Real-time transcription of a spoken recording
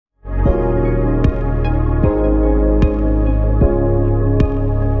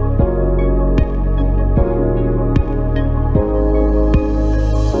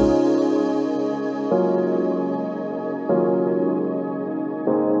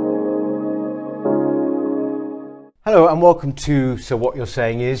Hello and welcome to So What You're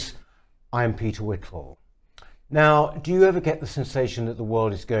Saying Is. I'm Peter Whittle. Now, do you ever get the sensation that the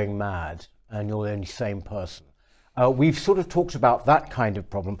world is going mad and you're the only sane person? We've sort of talked about that kind of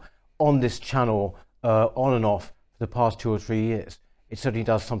problem on this channel on and off for the past 2 or 3 years. It certainly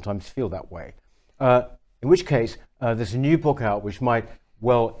does sometimes feel that way. In which case, there's a new book out which might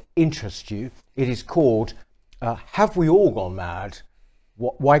well interest you. It is called Have We All Gone Mad?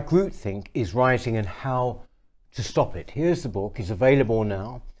 Why Groupthink is Rising and How to Stop It. Here's the book. It's available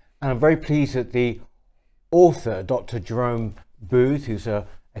now. And I'm very pleased that the author, Dr. Jerome Booth, who's an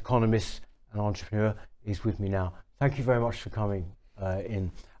economist and entrepreneur, is with me now. Thank you very much for coming in.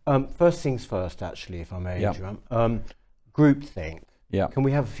 First things first, actually, if I may, Yep. Jerome. Groupthink. Yeah. Can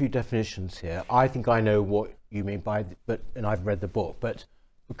we have a few definitions here? I think I know what you mean by, and I've read the book, but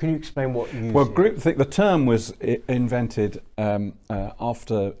can you explain what you use? Well, here? groupthink, the term was invented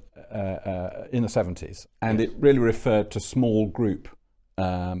after in the 70s, and Yes. it really referred to small group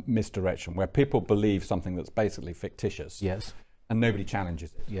misdirection, where people believe something that's basically fictitious, Yes. and nobody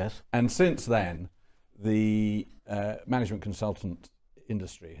challenges it. Yes. And since then, the management consultant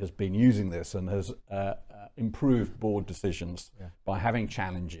industry has been using this and has improved board decisions by having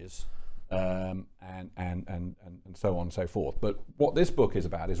challenges and so on and so forth. But what this book is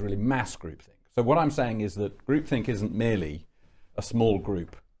about is really mass groupthink. So what I'm saying is that groupthink isn't merely a small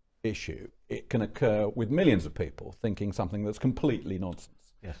group issue. It can occur with millions of people thinking something that's completely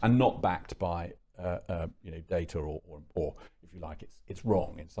nonsense and not backed by data or if you like, it's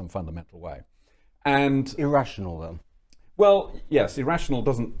wrong in some fundamental way. And Irrational then. well, yes, irrational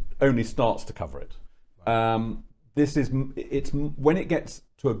doesn't only starts to cover it. It's when it gets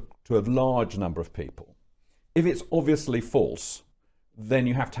to a large number of people. If it's obviously false, then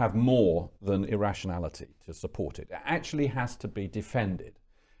you have to have more than irrationality to support it. It actually has to be defended.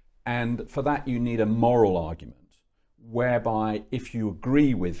 And for that, you need a moral argument, whereby if you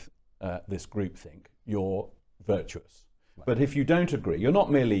agree with this groupthink, you're virtuous. Right. But if you don't agree, you're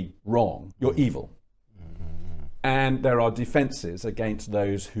not merely wrong, you're evil. Mm-hmm. And there are defenses against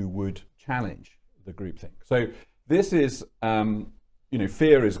those who would challenge the groupthink. So this is,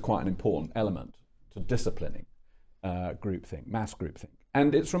 fear is quite an important element to disciplining groupthink, mass groupthink.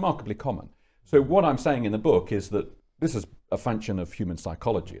 And it's remarkably common. So what I'm saying in the book is that this is a function of human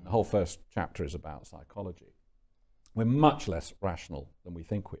psychology, and the whole first chapter is about psychology. We're much less rational than we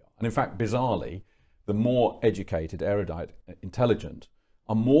think we are. And in fact, bizarrely, the more educated, erudite, intelligent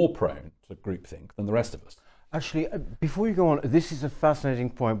are more prone to groupthink than the rest of us. Actually, before you go on, this is a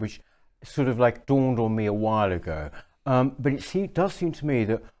fascinating point which sort of like dawned on me a while ago. But it does seem to me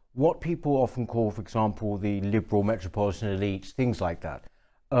that what people often call, for example, the liberal metropolitan elites, things like that,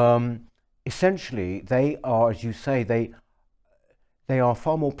 essentially they are, as you say, they are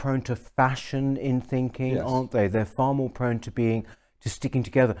far more prone to fashion in thinking, aren't they? They're far more prone to sticking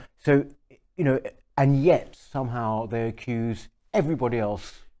together. So, and yet somehow they accuse everybody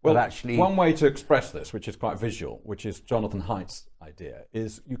else of actually... One way to express this, which is quite visual, which is Jonathan Haidt's idea,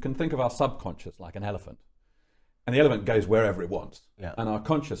 is you can think of our subconscious like an elephant. And the elephant goes wherever it wants. Yeah. And our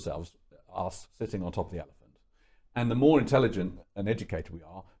conscious selves, us, sitting on top of the elephant. And the more intelligent and educated we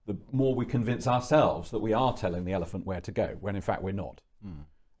are, the more we convince ourselves that we are telling the elephant where to go, when in fact we're not.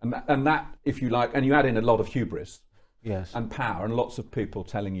 Mm. And that, if you like, and you add in a lot of hubris and power, and lots of people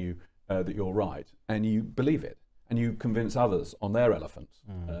telling you that you're right, and you believe it, and you convince others on their elephants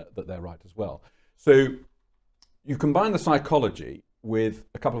that they're right as well. So you combine the psychology with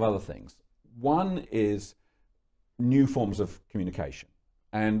a couple of other things. One is new forms of communication.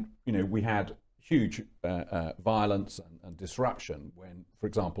 And, we had huge violence and disruption when, for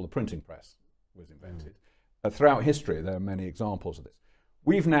example, the printing press was invented. Throughout history, there are many examples of this.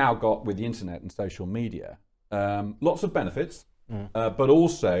 We've now got, with the internet and social media, lots of benefits, but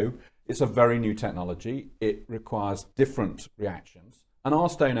also it's a very new technology. It requires different reactions, and our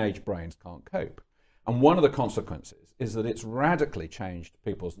Stone Age brains can't cope. And one of the consequences is that it's radically changed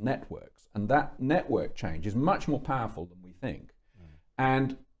people's networks, and that network change is much more powerful than we think.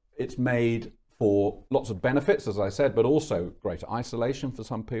 And it's made for lots of benefits, as I said, but also greater isolation for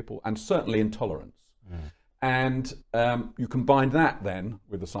some people, and certainly intolerance. And you combine that then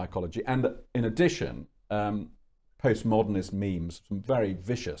with the psychology, and in addition, postmodernist memes, some very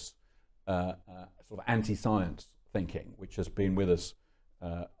vicious sort of anti-science thinking, which has been with us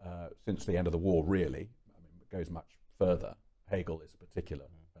since the end of the war, really. I mean, it goes much further. Hegel is a particular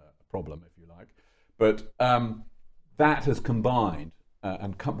problem, if you like. But that has combined,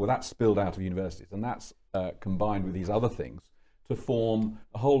 that's spilled out of universities, and that's combined with these other things to form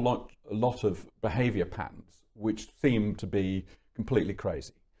a whole lot of behavior patterns which seem to be completely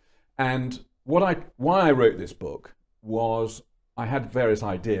crazy. And why I wrote this book was I had various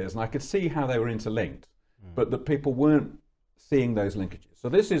ideas and I could see how they were interlinked, but that people weren't seeing those linkages. So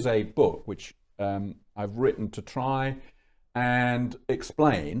this is a book which I've written to try and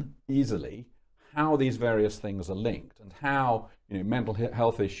explain easily how these various things are linked, and how mental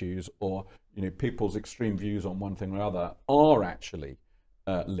health issues or people's extreme views on one thing or other are actually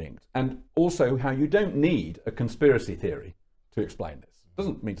linked, and also how you don't need a conspiracy theory to explain this.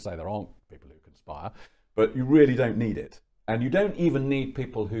 Doesn't mean to say there aren't people who conspire, but you really don't need it, and you don't even need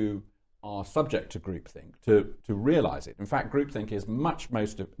people who are subject to groupthink to realize it. In fact, groupthink is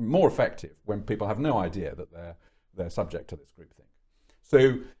more effective when people have no idea that they're subject to this groupthink.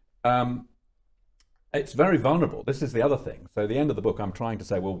 So it's very vulnerable. This is the other thing. So at the end of the book, I'm trying to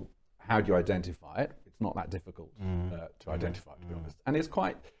say, well, how do you identify it? It's not that difficult to identify, to be honest. And it's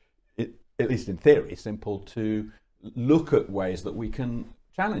quite, at least in theory, simple to look at ways that we can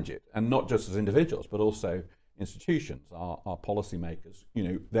challenge it, and not just as individuals, but also institutions, our policymakers.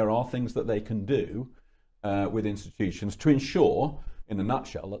 There are things that they can do with institutions to ensure, in a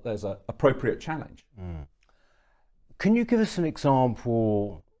nutshell, that there's an appropriate challenge. Can you give us an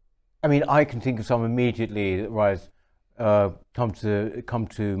example? I mean, I can think of some immediately that come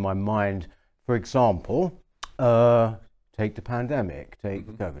to my mind. For example, take the pandemic, take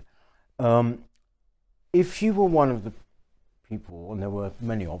COVID. If you were one of the people, and there were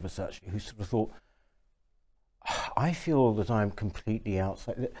many of us actually, who sort of thought, I feel that I'm completely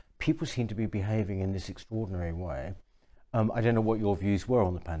outside. People seem to be behaving in this extraordinary way. I don't know what your views were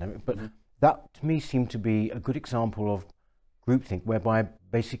on the pandemic, but that to me seemed to be a good example of groupthink, whereby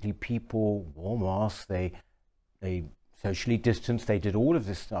basically people wore masks, they socially distanced, they did all of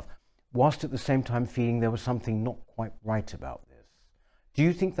this stuff, whilst at the same time feeling there was something not quite right about this. Do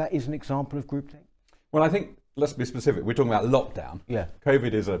you think that is an example of groupthink? Well, I think, let's be specific. We're talking about lockdown. Yeah.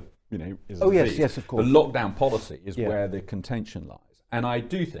 COVID is a disease. Yes, of course. The lockdown policy is where the contention lies. And I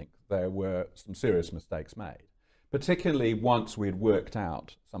do think there were some serious mistakes made, particularly once we'd worked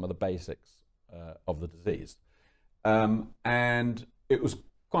out some of the basics of the disease. And it was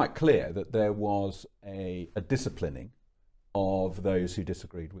quite clear that there was a disciplining of those who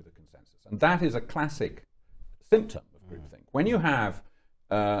disagreed with the consensus. And that is a classic symptom of groupthink. When you have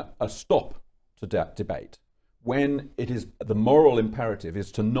a stop to debate, when it is the moral imperative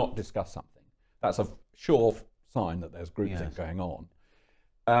is to not discuss something, that's a sure sign that there's groupthink going on.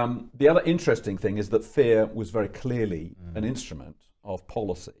 The other interesting thing is that fear was very clearly an instrument of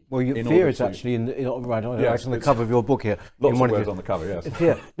policy. Well, fear is actually on the cover of your book here. Lots of words on the cover, yes.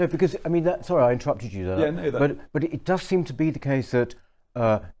 Fear. No, because I mean, sorry, I interrupted you there. Yeah, no, but it does seem to be the case that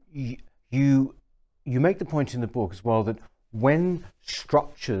you make the point in the book as well that when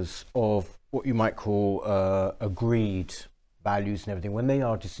structures of what you might call agreed values and everything, when they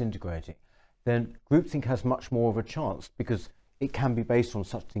are disintegrating, then groupthink has much more of a chance, because it can be based on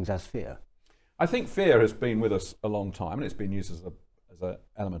such things as fear. I think fear has been with us a long time, and it's been used as an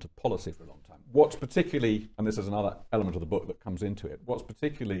element of policy for a long time. What's particularly, and this is another element of the book that comes into it, what's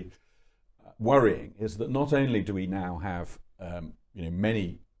particularly worrying is that not only do we now have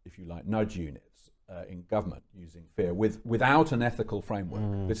many, if you like, nudge units in government using fear without an ethical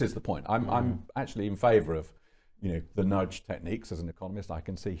framework. This is the point. I'm actually in favour of the nudge techniques. As an economist, I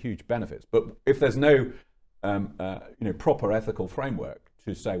can see huge benefits. But if there's no proper ethical framework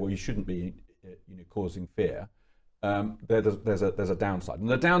to say, well, you shouldn't be causing fear, there's a downside. And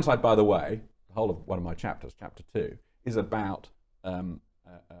the downside, by the way, the whole of one of my chapters, chapter 2, is about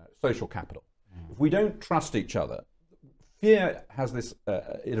social capital. If we don't trust each other, fear has this,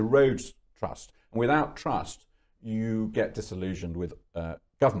 it erodes trust. And without trust, you get disillusioned with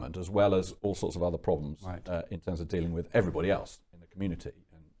government, as well as all sorts of other problems in terms of dealing with everybody else in the community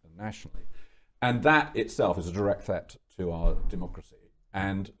and nationally. And that itself is a direct threat to our democracy.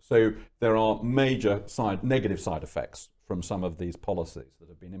 And so there are major negative side effects from some of these policies that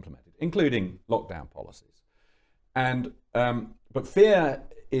have been implemented, including lockdown policies. And but fear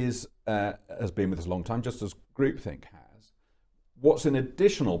has been with us a long time, just as groupthink has. What's an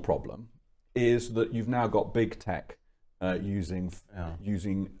additional problem is that you've now got big tech using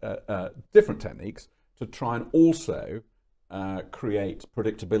different techniques to try and also create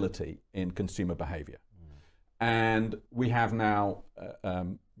predictability in consumer behaviour. And we have now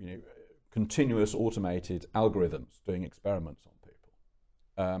continuous automated algorithms doing experiments on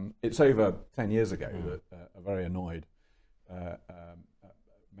people. It's over 10 years ago that a very annoyed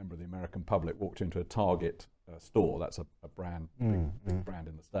member of the American public walked into a Target store, that's a brand, big brand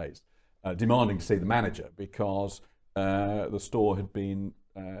in the States, demanding to see the manager because the store had been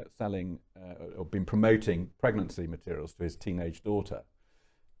selling or been promoting pregnancy materials to his teenage daughter.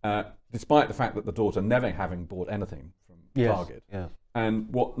 despite the fact that the daughter never having bought anything from Target. Yeah.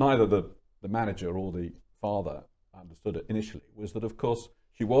 And what neither the manager or the father understood it initially was that, of course,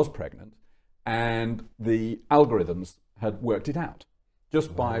 she was pregnant and the algorithms had worked it out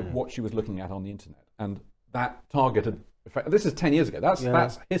just by what she was looking at on the internet. And that targeted effect, this is 10 years ago,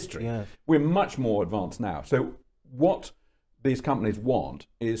 that's history. Yeah. We're much more advanced now. So what these companies want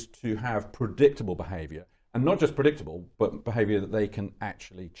is to have predictable behavior, and not just predictable, but behavior that they can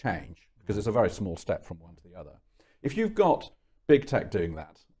actually change, because it's a very small step from one to the other. If you've got big tech doing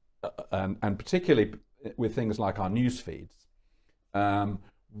that, and particularly with things like our news feeds,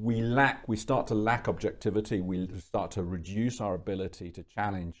 we start to lack objectivity, we start to reduce our ability to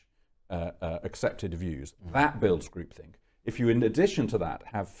challenge accepted views. That builds groupthink. If you, in addition to that,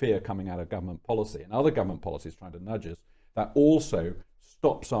 have fear coming out of government policy and other government policies trying to nudge us, that also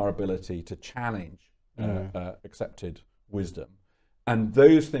stops our ability to challenge accepted wisdom. And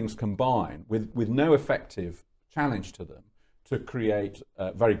those things combine with no effective challenge to them to create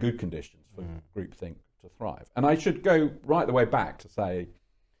very good conditions for groupthink to thrive. And I should go right the way back to say,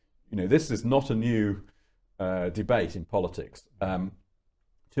 this is not a new debate in politics.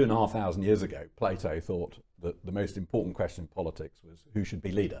 2,500 years ago, Plato thought that the most important question in politics was who should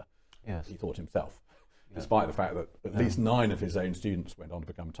be leader. Yes. He thought himself, despite the fact that at least 9 of his own students went on to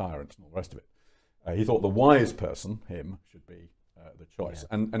become tyrants and all the rest of it. He thought the wise person, him, should be the choice.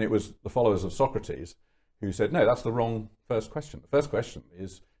 Yeah. And it was the followers of Socrates who said, no, that's the wrong first question. The first question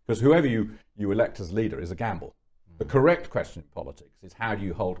is, because whoever you elect as leader is a gamble. The correct question in politics is, how do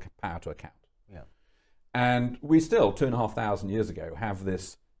you hold power to account? Yeah. And we still, 2,500 years ago, have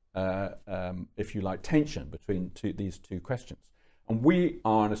this, if you like, tension between these two questions. And we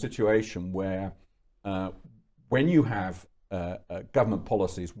are in a situation where when you have government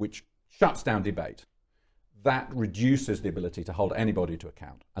policies which shuts down debate, that reduces the ability to hold anybody to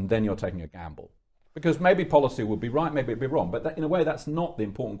account. And then you're taking a gamble. Because maybe policy will be right, maybe it'll be wrong. But that, in a way, that's not the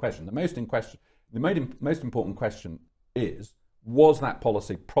important question. The most important question is, was that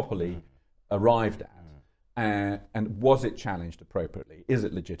policy properly arrived at? And was it challenged appropriately? Is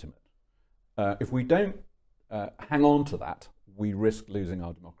it legitimate? If we don't hang on to that, we risk losing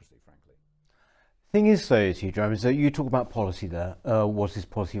our democracy, frankly. Thing is, though, Jerome, is that you talk about policy there. Was this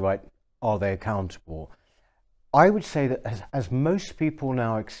policy right? Are they accountable? I would say that as most people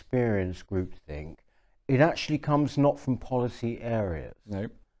now experience groupthink, it actually comes not from policy areas.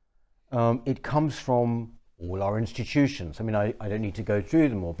 No. It comes from all our institutions. I mean, I don't need to go through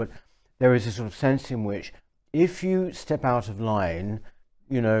them all, but there is a sort of sense in which if you step out of line,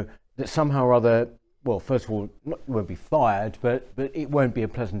 that somehow or other, well, first of all, you won't be fired, but it won't be a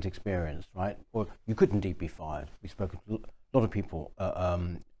pleasant experience, right? Or you could indeed be fired. We've spoken to a lot of people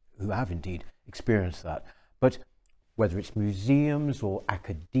who have indeed experienced that. But whether it's museums or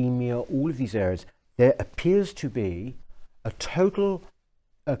academia, all of these areas, there appears to be a total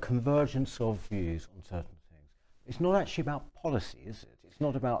convergence of views on certain things. It's not actually about policy, is it? It's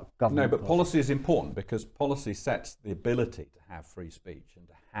not about government. No, but policy is important because policy sets the ability to have free speech and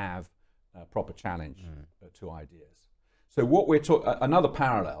to have proper challenge to ideas. So what we're another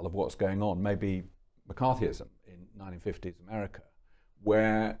parallel of what's going on may be McCarthyism in 1950s America,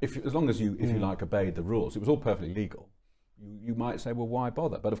 where as long as you, if you like, obeyed the rules, it was all perfectly legal. You might say, well, why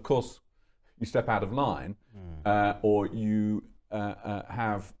bother? But of course, you step out of line, or you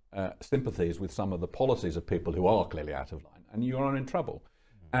have sympathies with some of the policies of people who are clearly out of line, and you are in trouble.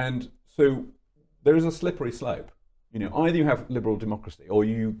 And so there is a slippery slope. Either you have liberal democracy or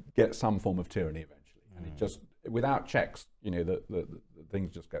you get some form of tyranny eventually, and it just, without checks, the things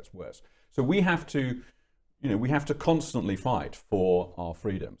just gets worse. So we have to, we have to constantly fight for our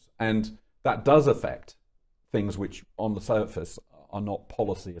freedoms, and that does affect things which, on the surface, are not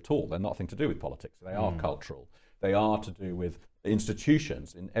policy at all. They're nothing to do with politics. They are cultural. They are to do with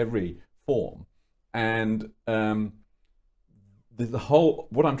institutions in every form. And the whole,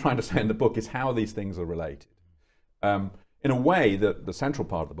 what I'm trying to say in the book is how these things are related. In a way, the central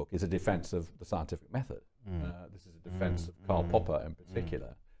part of the book is a defense of the scientific method. This is a defense of Karl Popper in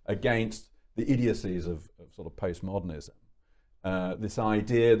particular against the idiocies of sort of postmodernism. This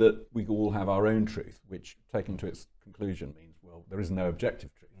idea that we all have our own truth, which, taken to its conclusion, means, well, there is no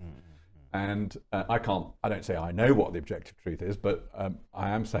objective truth. And I don't say I know what the objective truth is, but I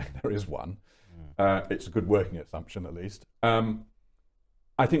am saying there is one. It's a good working assumption, at least.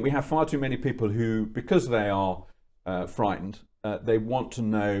 I think we have far too many people who, because they are frightened, they want to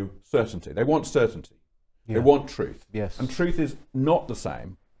know certainty. They want certainty. Yeah. They want truth. Yes. And truth is not the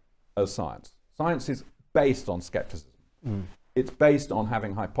same as science. Science is based on skepticism. It's based on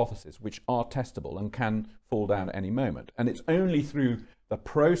having hypotheses which are testable and can fall down at any moment. And it's only through the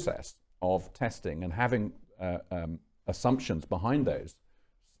process of testing and having assumptions behind those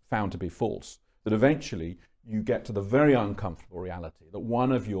found to be false, that eventually you get to the very uncomfortable reality that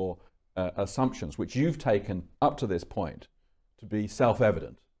one of your assumptions, which you've taken up to this point to be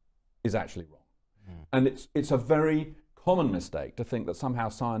self-evident, is actually wrong. And it's a very common mistake to think that somehow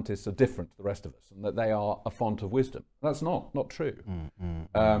scientists are different to the rest of us and that they are a font of wisdom. That's not true.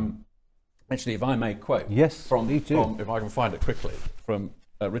 Actually, if I may quote, from, if I can find it quickly, from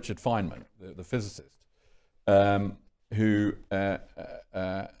Richard Feynman, the physicist, who,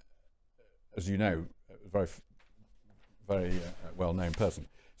 as you know, very well-known person.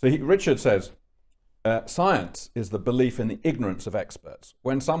 So Richard says, science is the belief in the ignorance of experts.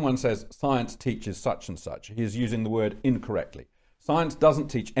 When someone says science teaches such and such, he is using the word incorrectly. Science doesn't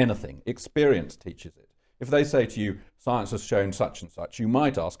teach anything. Experience teaches it. If they say to you, science has shown such and such, you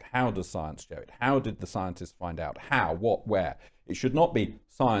might ask, how does science show it? How did the scientists find out? How, what, where? It should not be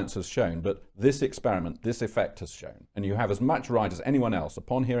science has shown, but this experiment, this effect has shown. And you have as much right as anyone else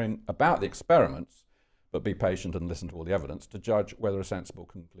upon hearing about the experiments, but be patient and listen to all the evidence to judge whether a sensible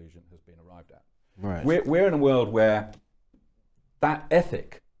conclusion has been arrived at. Right. We're in a world where that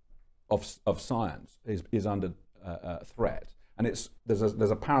ethic of science is under threat, and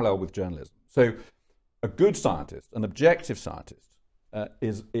there's a parallel with journalism. So a good scientist, an objective scientist,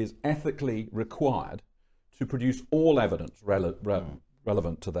 is ethically required to produce all evidence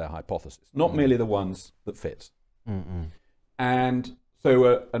relevant to their hypothesis, not merely the ones that fit. And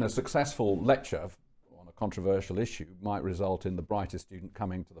so a successful lecture on a controversial issue might result in the brightest student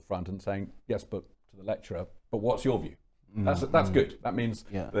coming to the front and saying, yes, but to the lecturer, but what's your view? That's good. That means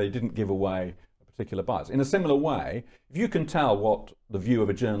they didn't give away a particular bias. In a similar way, if you can tell what the view of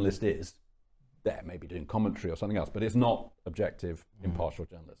a journalist is, they're maybe doing commentary or something else, but it's not objective, impartial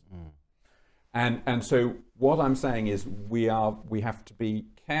journalism. And so what I'm saying is we have to be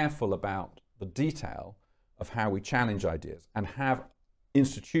careful about the detail of how we challenge ideas and have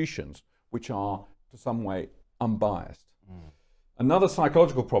institutions which are to some way unbiased. Another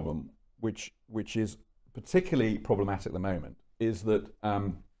psychological problem which is particularly problematic at the moment is that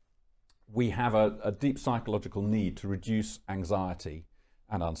we have a deep psychological need to reduce anxiety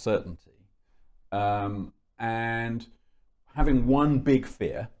and uncertainty. And having one big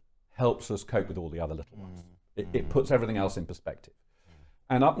fear helps us cope with all the other little ones. It puts everything else in perspective.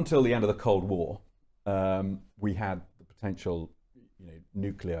 And up until the end of the Cold War, we had the potential,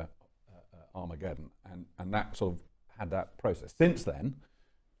 nuclear Armageddon, and that sort of had that process. Since then,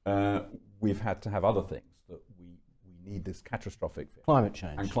 we've had to have other things that we need this catastrophic fear. Climate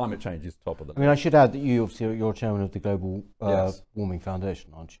change. And climate change is top of the list. I mean, I should add that you're chairman of the Global Warming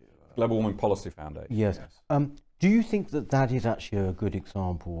Foundation, aren't you? Global Warming Policy Foundation. Yes. Do you think that is actually a good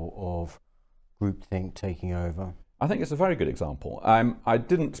example of groupthink taking over? I think it's a very good example. I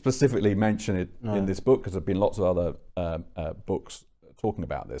didn't specifically mention it in this book because there have been lots of other books talking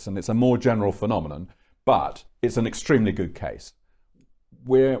about this, and it's a more general phenomenon, but it's an extremely good case.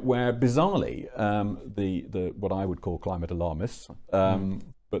 Where bizarrely, the what I would call climate alarmists,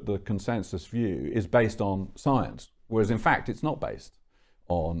 but the consensus view is based on science, whereas in fact it's not based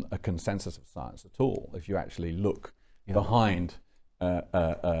on a consensus of science at all. If you actually look behind,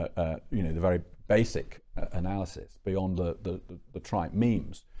 the very basic analysis beyond the trite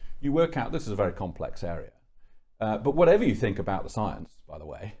memes, you work out this is a very complex area. But whatever you think about the science, by the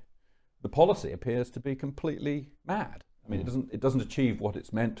way, the policy appears to be completely mad. I mean, it doesn't achieve what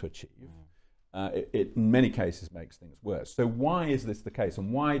it's meant to achieve. It in many cases makes things worse. So why is this the case,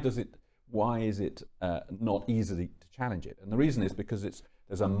 and why is it not easy to challenge it? And the reason is because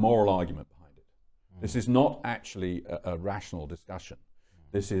there's a moral argument behind it. This is not actually a rational discussion.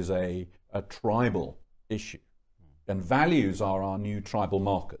 This is a tribal issue, and values are our new tribal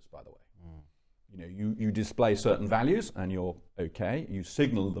markers, by the way. You display certain values and you're okay. You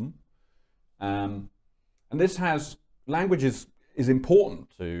signal them, and this has language is important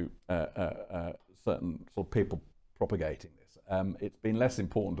to certain sort of people propagating this. It's been less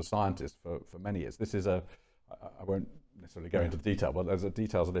important to scientists for many years. This is I won't necessarily go into detail, but there's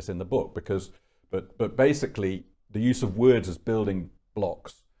details of this in the book but basically the use of words as building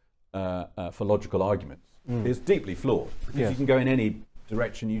blocks for logical arguments is deeply flawed, because you can go in any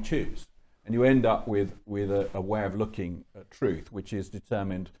direction you choose, and you end up with a way of looking at truth which is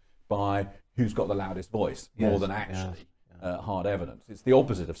determined by who's got the loudest voice more than actually hard evidence. It's the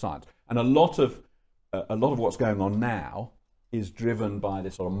opposite of science, and a lot of what's going on now is driven by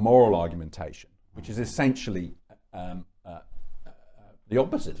this sort of moral argumentation, which is essentially the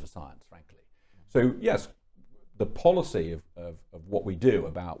opposite of science, frankly. So yes, the policy of what we do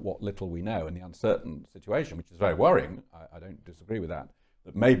about what little we know and the uncertain situation, which is very worrying, I don't disagree with that,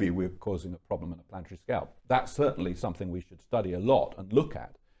 that maybe we're causing a problem on a planetary scale. That's certainly something we should study a lot and look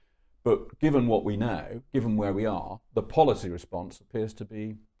at. But given what we know, given where we are, the policy response appears to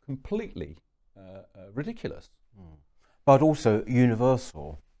be completely ridiculous. But also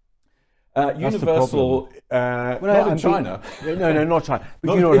universal. Universal, not in China. No, not China.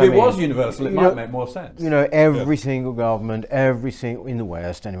 But if it was universal, it might make more sense. Every single government, every single, in the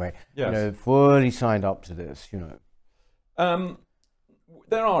West anyway, fully signed up to this,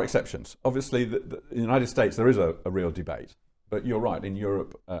 There are exceptions. Obviously, in the United States, there is a real debate. But you're right, in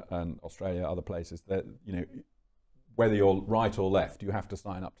Europe and Australia, other places, that whether you're right or left, you have to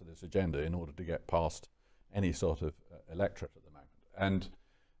sign up to this agenda in order to get past any sort of electorate at the moment.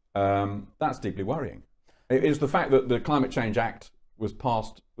 And that's deeply worrying. It is the fact that the Climate Change Act was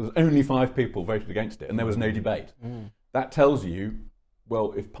passed, only 5 people voted against it, and there was no debate. That tells you,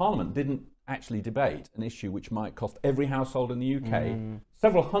 well, if Parliament didn't actually debate an issue which might cost every household in the UK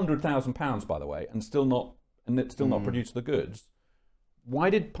several £100,000, by the way, and still not produce the goods, why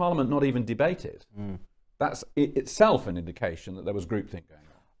did Parliament not even debate it? That's itself an indication that there was groupthink going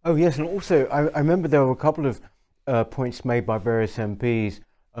on. Oh yes, and also I remember there were a couple of points made by various MPs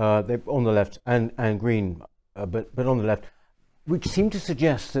on the left and Green, but on the left, which seemed to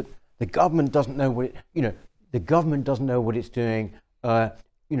suggest that the government doesn't know what the government doesn't know what it's doing.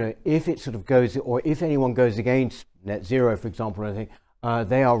 If it sort of goes, or if anyone goes against net zero, for example, I think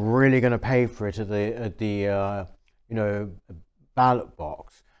they are really going to pay for it at the ballot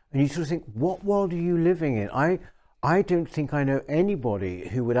box. And you sort of think, what world are you living in? I don't think I know anybody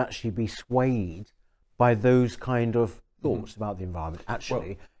who would actually be swayed by those kind of thoughts about the environment.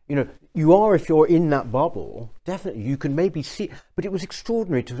 Actually, you are, if you're in that bubble, definitely you can maybe see. But it was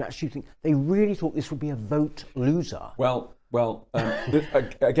extraordinary to actually think they really thought this would be a vote loser. Well,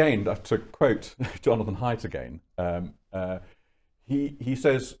 again, to quote Jonathan Haidt again, he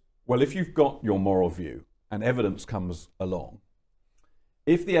says, well, if you've got your moral view and evidence comes along,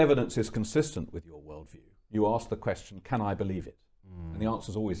 if the evidence is consistent with your worldview, you ask the question, can I believe it? And the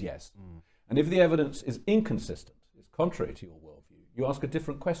answer is always yes. And if the evidence is inconsistent, it's contrary to your worldview, you ask a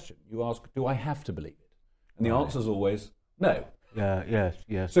different question. You ask, do I have to believe it? And the answer is always no. Yes.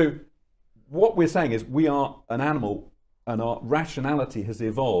 So what we're saying is we are an animal, and our rationality has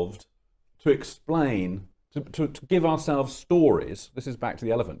evolved to explain, to give ourselves stories. This is back to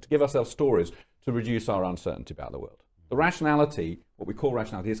the elephant, to give ourselves stories to reduce our uncertainty about the world. The rationality, what we call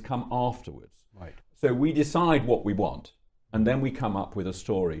rationality, has come afterwards. Right. So we decide what we want, and then we come up with a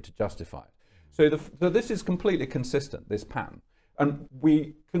story to justify it. So this is completely consistent, this pattern. And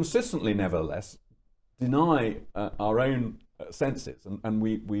we consistently, nevertheless, deny our own senses, and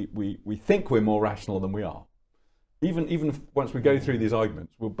we think we're more rational than we are. Even once we go through these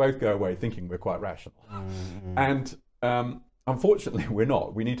arguments, we'll both go away thinking we're quite rational. And unfortunately, we're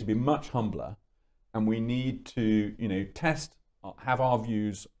not. We need to be much humbler, and we need to, test, have our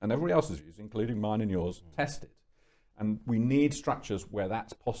views and everybody else's views, including mine and yours, tested. And we need structures where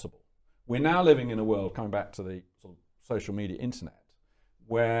that's possible. We're now living in a world, coming back to the sort of social media internet,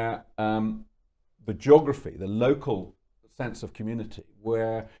 where the geography, the local sense of community,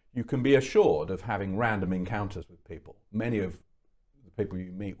 where you can be assured of having random encounters with people. Many of the people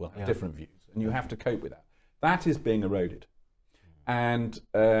you meet will have different views, and you have to cope with that. That is being eroded. And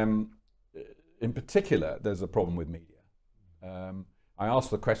in particular, there's a problem with media. I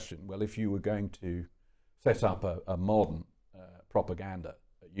asked the question, well, if you were going to set up a modern propaganda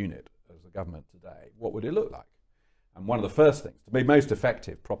unit as a government today, what would it look like? And one of the first things, to be most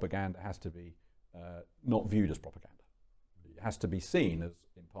effective, propaganda has to be not viewed as propaganda. It has to be seen as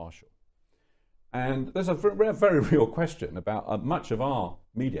impartial. And there's a very real question about much of our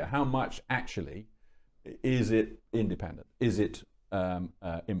media. How much actually is it independent? Is it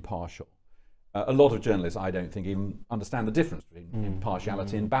impartial? A lot of journalists, I don't think, even understand the difference between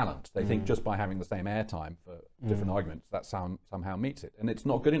impartiality and balance. They think just by having the same airtime for different arguments, that somehow meets it, and it's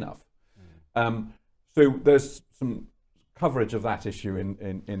not good enough. So there's some coverage of that issue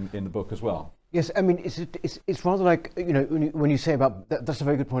in the book as well. Yes, I mean it's rather like when you say about that's a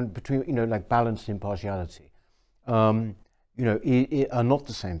very good point between like balance and impartiality, are not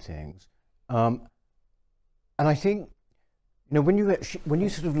the same things, and I think when you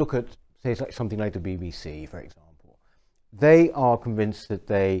sort of look at, say, like something like the BBC, for example, they are convinced that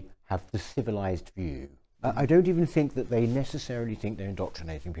they have the civilized view. I don't even think that they necessarily think they're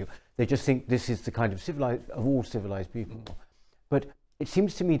indoctrinating people. They just think this is the kind of all civilized people. But it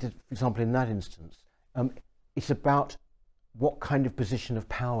seems to me that, for example, in that instance, it's about what kind of position of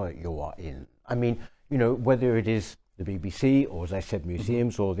power you are in. I mean, you know, whether it is the BBC or, as I said,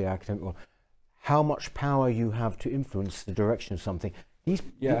 museums or the academic world, how much power you have to influence the direction of something.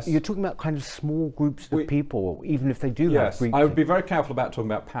 You're talking about kind of small groups of people, even if they do have Greek. I would be very careful about talking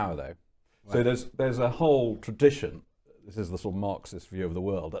about power, though. Right. So there's a whole tradition, this is the sort of Marxist view of the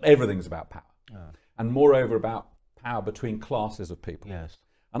world, that everything's about power. And moreover about power between classes of people. Yes.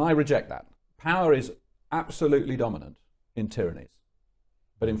 And I reject that. Power is absolutely dominant in tyrannies.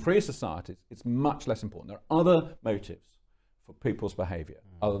 But in free societies, it's much less important. There are other motives for people's behaviour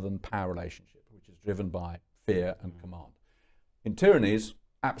other than power relationship, which is driven by fear and command. In tyrannies,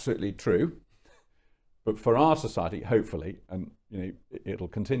 absolutely true. But for our society, hopefully, and you know, it'll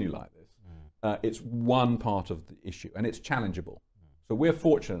continue like this, it's one part of the issue, and it's challengeable. So we're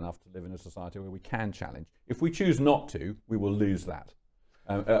fortunate enough to live in a society where we can challenge. If we choose not to, we will lose that,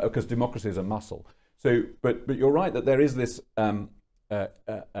 because democracy is a muscle. So, but you're right that there is this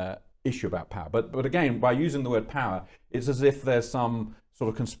issue about power. But again, by using the word power, it's as if there's some sort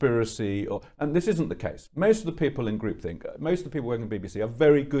of conspiracy, and this isn't the case. Most of the people in groupthink, most of the people working at the BBC are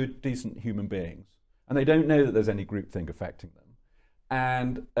very good, decent human beings, and they don't know that there's any groupthink affecting them.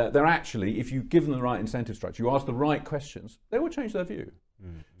 And they're actually, if you give them the right incentive structure, you ask the right questions, they will change their view.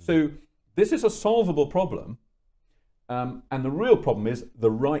 So this is a solvable problem, and the real problem is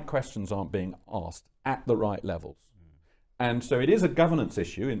the right questions aren't being asked at the right levels. And so it is a governance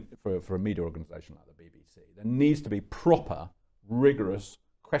issue for a media organisation like the BBC. There needs to be proper, rigorous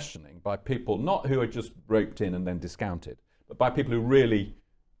questioning by people, not who are just roped in and then discounted, but by people who really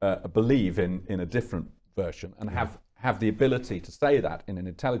believe in a different version and have the ability to say that in an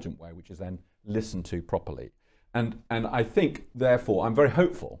intelligent way, which is then listened to properly. And I think, therefore, I'm very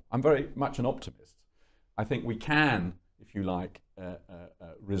hopeful. I'm very much an optimist. I think we can, if you like,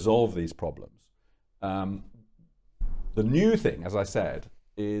 resolve these problems. The new thing, as I said,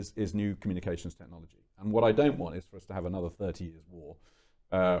 is new communications technology. And what I don't want is for us to have another 30 years war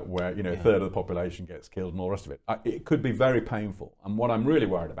where, you know, a third of the population gets killed and all the rest of it. It could be very painful. And what I'm really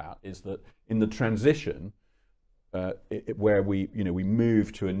worried about is that in the transition, where we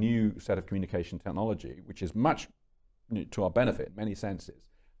move to a new set of communication technology, which is much to our benefit in many senses,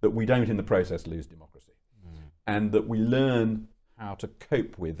 that we don't in the process lose democracy. And that we learn how to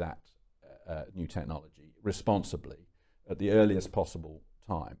cope with that new technology responsibly at the earliest possible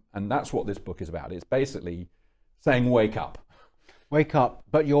time. And that's what this book is about. It's basically saying, wake up. Wake up,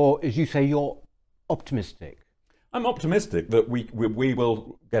 but as you say, you're optimistic. I'm optimistic that we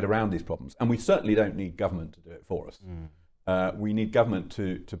will get around these problems, and we certainly don't need government to do it for us. We need government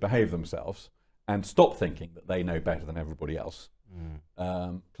to behave themselves and stop thinking that they know better than everybody else.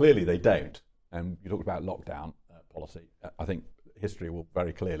 Clearly they don't, and you talked about lockdown policy. I think history will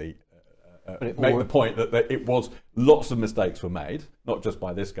very clearly make the point that it was lots of mistakes were made, not just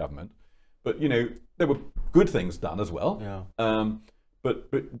by this government, but you know there were good things done as well.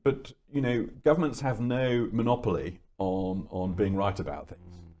 But you know, governments have no monopoly on being right about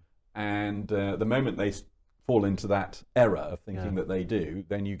things, and the moment they fall into that error of thinking that they do,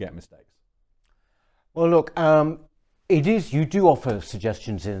 then you get mistakes. Well, look, you do offer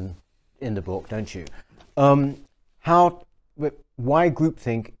suggestions in the book, don't you? Why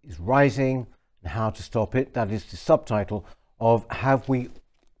groupthink is rising and how to stop it. That is the subtitle of Have We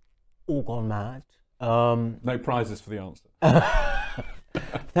All Gone Mad? No prizes for the answer.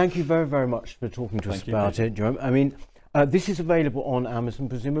 Thank you very, very much for talking to us about it, Jerome. I mean, this is available on Amazon,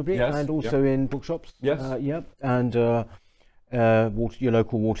 presumably, and also in bookshops. Yes. And your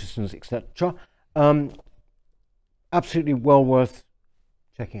local Waterstones, etc. Absolutely well worth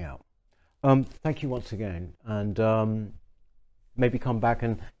checking out. Thank you once again, and maybe come back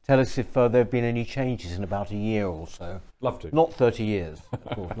and tell us if there have been any changes in about a year or so. Love to. Not 30 years, of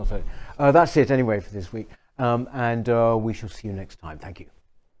course. Not 30. That's it anyway for this week, and we shall see you next time. Thank you.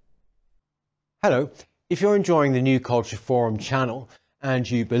 Hello. If you're enjoying the New Culture Forum channel and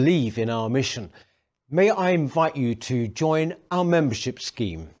you believe in our mission, may I invite you to join our membership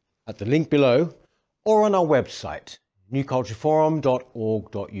scheme at the link below or on our website,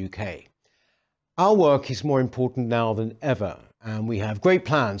 newcultureforum.org.uk. Our work is more important now than ever, and we have great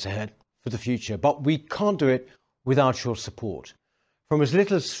plans ahead for the future, but we can't do it without your support. From as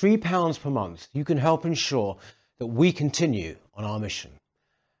little as £3 per month, you can help ensure that we continue on our mission.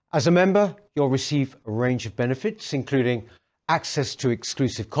 As a member, you'll receive a range of benefits, including access to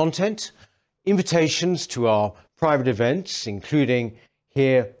exclusive content, invitations to our private events, including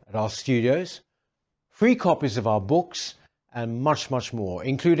here at our studios, free copies of our books, and much, much more,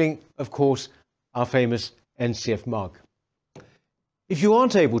 including, of course, our famous NCF mug. If you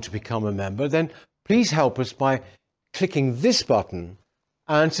aren't able to become a member, then please help us by clicking this button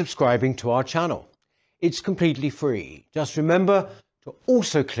and subscribing to our channel. It's completely free. Just remember to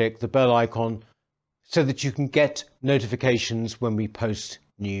also click the bell icon so that you can get notifications when we post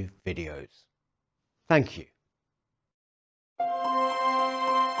new videos. Thank you.